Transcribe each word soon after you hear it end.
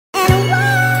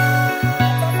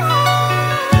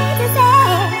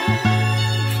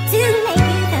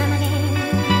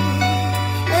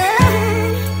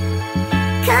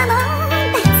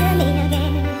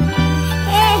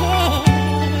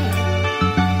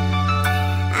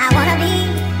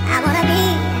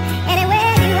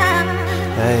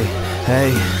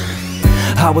Hey,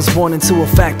 I was born into a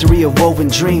factory of woven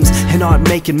dreams. An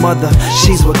art-making mother,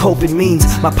 she's what coping means.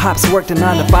 My pops worked a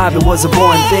 9 to 5, it was a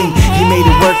boring thing. He made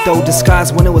it work though,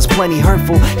 disguised when it was plenty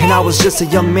hurtful. And I was just a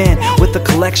young man with a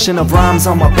collection of rhymes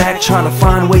on my back, trying to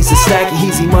find ways to stack it.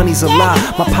 Easy money's a lie,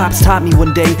 my pops taught me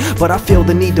one day, but I feel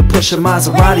the need to push a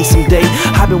Maserati someday.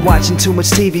 I've been watching too much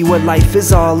TV where life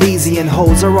is all easy and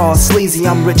hoes are all sleazy.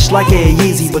 I'm rich like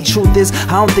Yeezy, but truth is,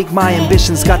 I don't think my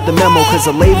ambitions got the memo. Cause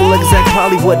a label exec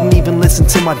probably wouldn't even listen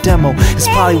to my demo. It's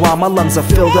probably why my lungs are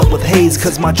filled up with haze,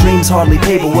 cause my dreams hardly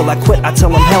pay. But will I quit? I tell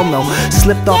them hell no.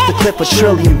 Slipped off the cliff a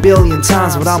trillion billion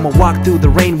times, but I'ma walk through the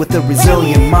rain with a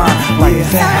resilient mind. Like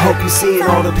that, I hope you see it,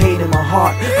 all the pain in my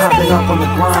heart. I've been up on the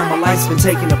grind, my life's been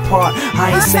taken apart.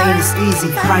 I ain't saying it's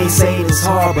easy, I ain't saying it's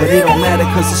hard, but it don't matter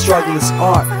cause the struggle is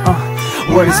art.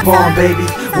 Word is born, baby,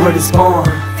 word is born.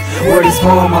 Word is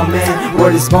born, my man,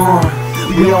 word is born.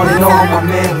 We on and on, my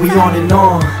man, we on and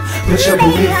on. Put your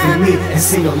belief in me and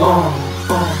sing along.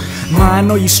 Ma, I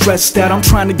know you stressed out, I'm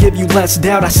trying to give you less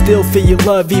doubt. I still feel your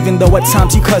love even though at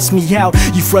times you cuss me out.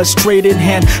 You frustrated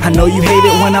and I know you hate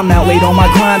it when I'm out late on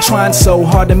my grind, trying so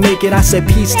hard to make it. I said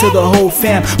peace to the whole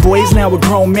fam. Boy, he's now a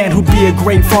grown man who'd be a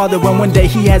great father when one day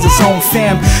he has his own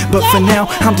fam. But for now,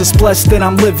 I'm just blessed that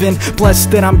I'm living,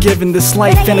 blessed that I'm giving this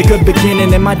life and a good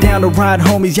beginning. And my down to ride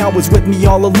homies, y'all was with me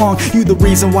all along. You the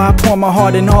reason why I pour my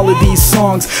heart in all of these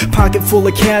songs. Pocket full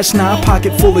of cash, now a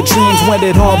pocket full of dreams. When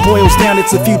it all boils down,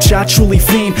 it's a future I truly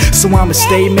fiend. So I'ma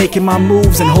stay making my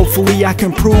moves and hopefully I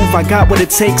can prove I got what it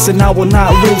takes and I will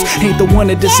not lose. Ain't the one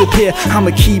to disappear,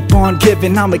 I'ma keep on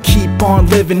giving, I'ma keep on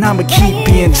living, I'ma keep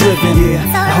being driven. Yeah,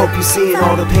 I hope you see it,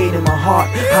 all the pain in my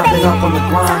heart. I've been up on the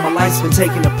grind, my life's been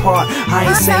taken apart. I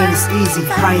ain't saying it's easy,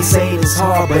 I ain't saying it's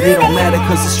hard, but it don't matter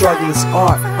cause the struggle is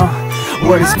art.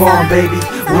 Word is born, baby,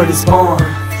 word is born.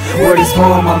 Word is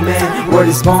born, my man, word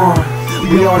is born.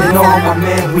 We on and on, my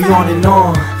man, we on and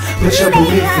on. Put your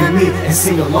belief in me and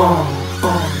sing along.